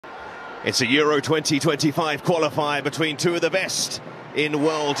It's a Euro 2025 qualifier between two of the best in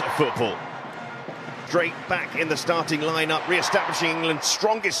world football. Drake back in the starting lineup, re-establishing England's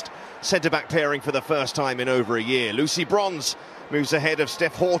strongest centre-back pairing for the first time in over a year. Lucy Bronze moves ahead of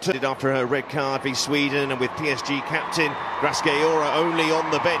Steph Horton after her red card v Sweden, and with PSG captain Grasqueora only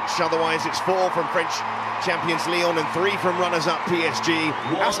on the bench. Otherwise it's 4 from French champions Lyon and 3 from runners-up PSG.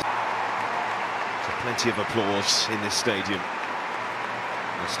 So plenty of applause in this stadium.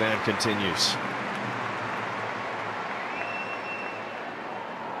 The stand continues.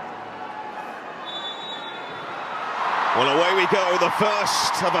 Well, away we go, the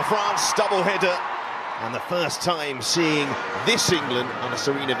first of a France double-header, and the first time seeing this England under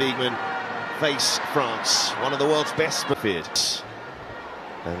Sarina Wiegman face France, one of the world's best feared.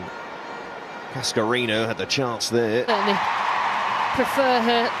 And Cascarino had the chance there. Certainly prefer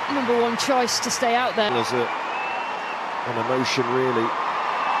her #1 choice to stay out there. There's an emotion, really.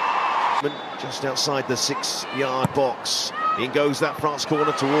 Just outside the 6-yard box. In goes that France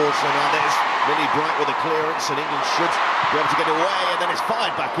corner towards, and now there's Millie Bright with a clearance, and England should be able to get away, and then it's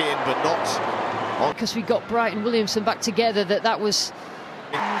fired back in, but not on. Because we got Bright and Williamson back together, that was...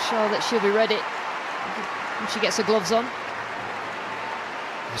 I'm sure that she'll be ready when she gets her gloves on.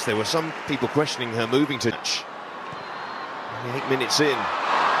 Yes, there were some people questioning her moving to match. Only 8 minutes in.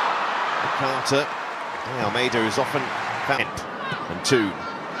 Carter, Almeida is often found, and 2.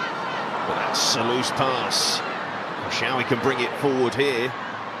 But that's a loose pass. Shawi can bring it forward here.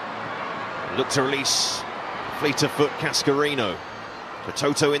 Look to release. Fleet of foot, Cascarino.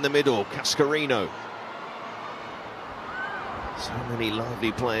 Toto in the middle, Cascarino. So many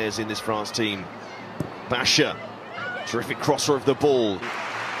lively players in this France team. Basha, terrific crosser of the ball.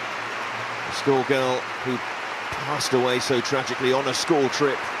 The schoolgirl who passed away so tragically on a school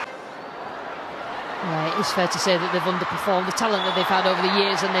trip. Yeah, it's fair to say that they've underperformed the talent that they've had over the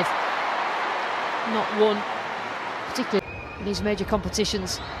years, and they've not won, particularly in these major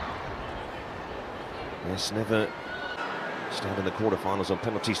competitions. Yes, never stand in the quarterfinals on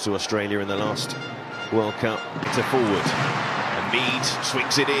penalties to Australia in the last World Cup. To forward, and Mead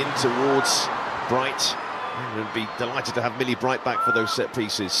swings it in towards Bright. And be delighted to have Millie Bright back for those set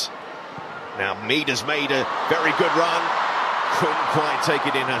pieces. Now Mead has made a very good run, couldn't quite take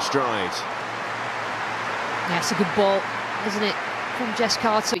it in her stride. Yeah, it's a good ball, isn't it, from Jess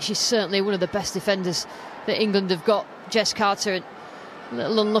Carter. She's certainly one of the best defenders that England have got, Jess Carter, and a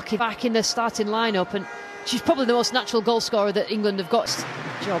little unlucky back in the starting lineup, and she's probably the most natural goal scorer that England have got.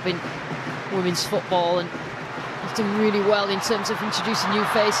 Job in women's football, and he's done really well in terms of introducing new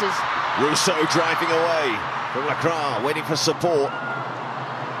faces. Rousseau driving away from Lacroix, waiting for support.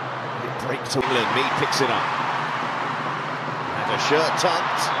 It breaks to England. Mead picks it up. And a shirt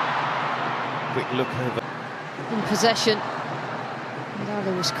tucked. Quick look over. In possession.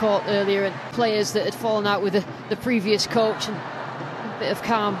 Nala was caught earlier, and players that had fallen out with the previous coach, and a bit of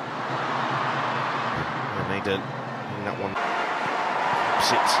calm. And they don't that one.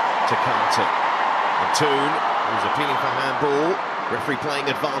 Opposite to Carter. And Toon, who's appealing for handball. Referee playing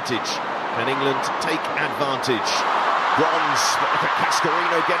advantage. Can England take advantage? Bronze, but look at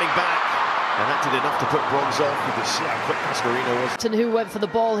Cascarino getting back. And that did enough to put Bronze off. You can see how quick Cascarino was. Who went for the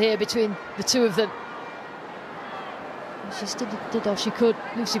ball here between the two of them. She still did all she could,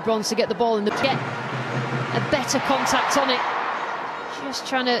 Lucy Bronze, to get the ball and get a better contact on it. Just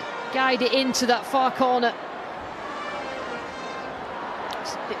trying to guide it into that far corner.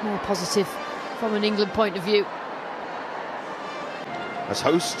 It's a bit more positive from an England point of view. As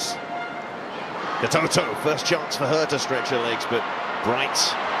hosts, Toto, first chance for her to stretch her legs, but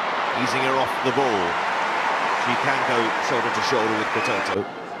Bright easing her off the ball. She can go shoulder to shoulder with Toto.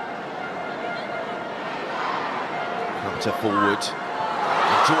 Carter forward,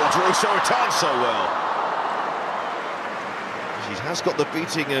 and towards Rousseau, returns so well. She has got the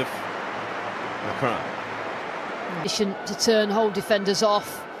beating of Macron. To turn hold defenders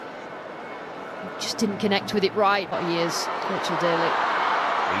off. Just didn't connect with it right. What years, Rachel Daly.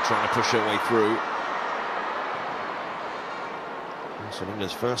 He trying to push her way through. So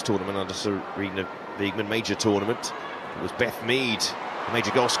England's first tournament under Sarina Wiegman, major tournament. It was Beth Mead, the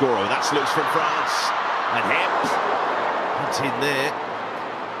major goal scorer. That's loose from France. And Hemp, that's in there.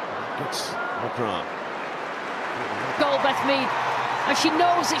 Gets Macron. Goal, Beth Mead. And she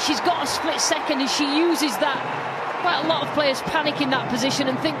knows that she's got a split second, and she uses that. Quite a lot of players panic in that position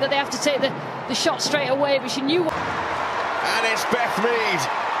and think that they have to take the shot straight away, but she knew. And it's Beth Mead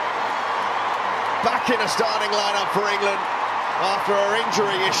back in a starting lineup for England after her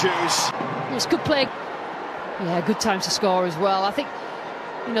injury issues. It was good play. Yeah, good time to score as well. I think,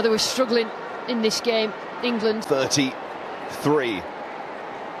 you know, they were struggling in this game, England. 33.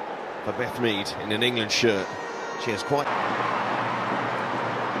 for Beth Mead in an England shirt. She has quite...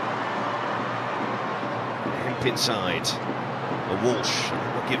 Hemp inside. A Walsh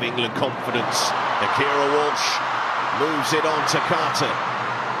will give England confidence. Akira Walsh moves it on to Carter.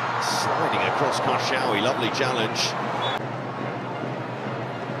 Sliding across Karshawi, lovely challenge.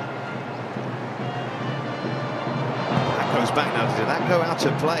 That goes back now. Did that go out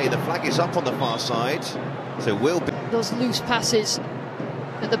of play? The flag is up on the far side. So will be... Those loose passes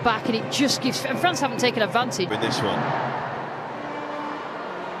at the back, and it just gives... And France haven't taken advantage. In this one.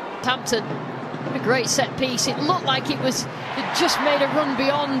 Hampton, a great set piece. It looked like it just made a run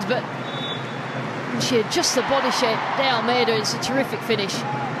beyond, but she adjusts the body shape. De Almeida, it's a terrific finish.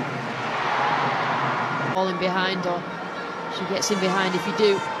 Falling behind, or she gets in behind if you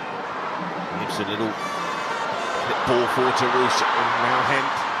do. Gives a little ball forward to Roos, and now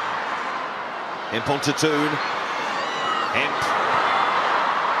Hemp. Hemp onto Toon. Hemp.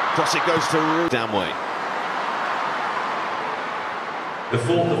 Cross it goes to Roos. Stanway. The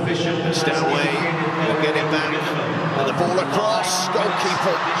fourth official. Stanway will get it back. And the ball across.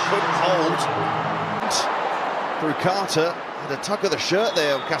 Goalkeeper couldn't hold. Through Carter. Had a tug of the shirt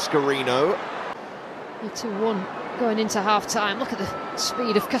there on Cascarino. 2-1 going into half-time. Look at the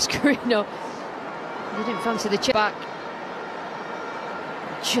speed of Cascarino. They didn't fancy the chip back.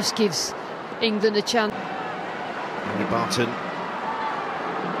 Just gives England a chance. Barton.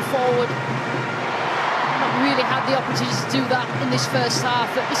 Forward. Not really had the opportunity to do that in this first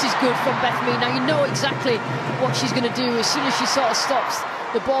half, but this is good from Beth Mead. Now you know exactly what she's going to do as soon as she sort of stops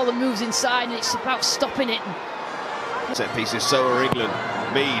the ball and moves inside, and it's about stopping it. Set pieces, so are England.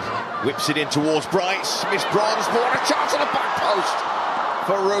 Mead whips it in towards Bryce. Miss Bronze, but what a chance on the back post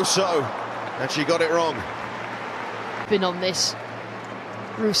for Russo, and she got it wrong. Been on this.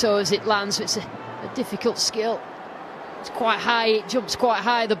 Russo as it lands, so it's a difficult skill. It's quite high, it jumps quite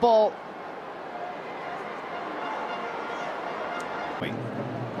high, the ball.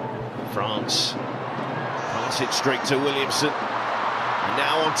 France pass it straight to Williamson, and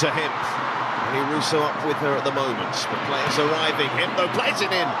now on to Hemp. Only Russo up with her at the moment, but players arriving. Hemp though plays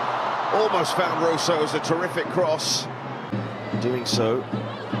it in, almost found Russo as a terrific cross. Doing so,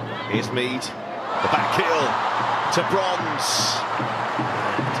 here's Mead, the back heel to Bronze.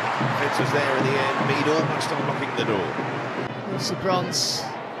 Defence was there in the end. Mead almost unlocking the door. Lucy Bronze.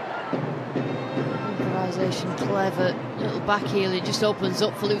 Improvisation, clever. Little back heel, it just opens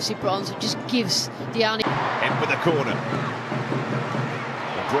up for Lucy Bronze. It just gives Diani. Hemp with the corner.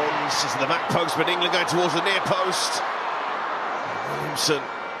 The Bronze is the back post, but England going towards the near post. Williamson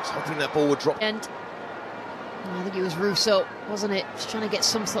was hoping that ball would drop. And I think it was Russo, wasn't it? Just trying to get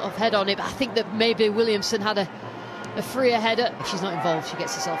some sort of head on it, but I think that maybe Williamson had a freer header. If she's not involved, she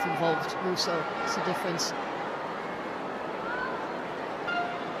gets herself involved. Russo, it's the difference.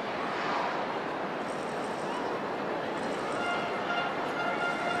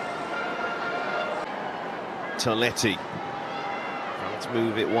 Toletti. Let's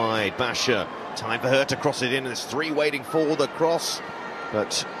move it wide. Basher. Time for her to cross it in. There's three waiting for the cross,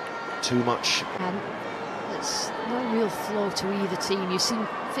 but too much. And there's no real flow to either team. You've seen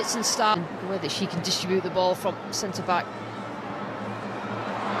Fitz and Starr, the way that she can distribute the ball from centre back.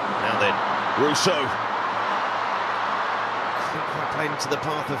 Now then, Russo. Couldn't quite play into the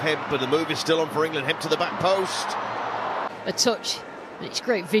path of Hemp, but the move is still on for England. Hemp to the back post. A touch, and it's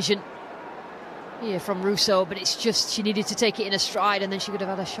great vision here from Russo, but it's just she needed to take it in a stride, and then she could have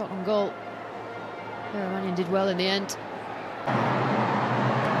had a shot on goal. Iranian did well in the end.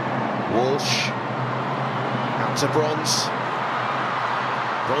 Walsh out to Bronze.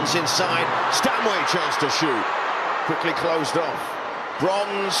 Bronze inside. Stanway chance to shoot. Quickly closed off.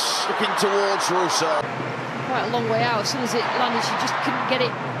 Bronze looking towards Russo. Quite a long way out. As soon as it landed, she just couldn't get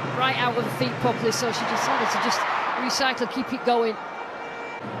it right out of her feet properly, so she decided to just recycle, keep it going.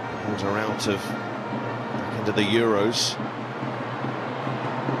 Pulled her out of back into the Euros.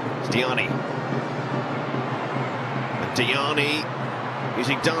 It's Diani. And Diani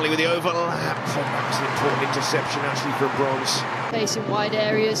using Darley with the overlap. That was an important interception actually from Bronze. Facing wide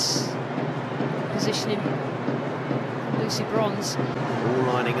areas, positioning Lucy Bronze.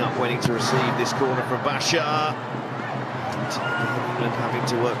 All lining up, waiting to receive this corner from Basha. England having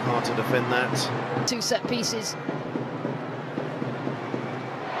to work hard to defend that. Two set pieces.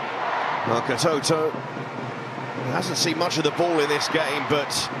 Well, Katoto hasn't seen much of the ball in this game,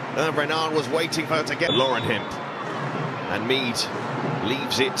 but Renan was waiting for her to get Lauren Hemp. And Mead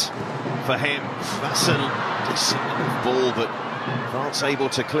leaves it for Hemp. That's a decent ball, but France able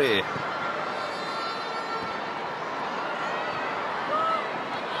to clear.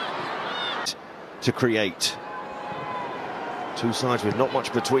 To create. Two sides with not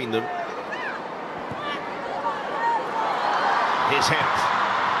much between them. Here's Hemp,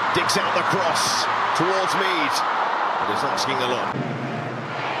 digs out the cross towards Mead, but is asking a lot.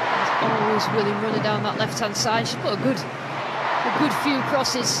 He's always willing running down that left-hand side. She's put a good few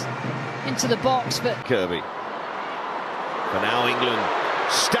crosses into the box, but Kirby. For now, England.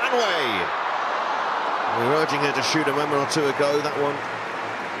 Stanway. We were urging her to shoot a moment or two ago. That one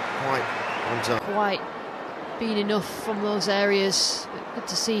quite on time. Quite been enough from those areas. But good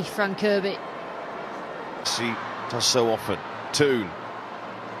to see Fran Kirby. She does so often. Toon.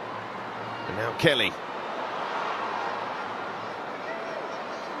 And now Kelly.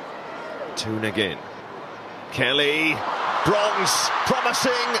 Toon again. Kelly. Bronze.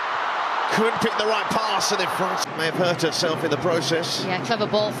 Promising. Couldn't pick the right pass, and then France may have hurt herself in the process. Yeah, clever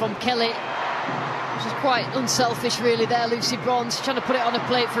ball from Kelly. Which is quite unselfish, really, there, Lucy Bronze, trying to put it on a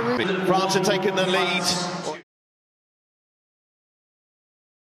plate for Ruby. France had taken the lead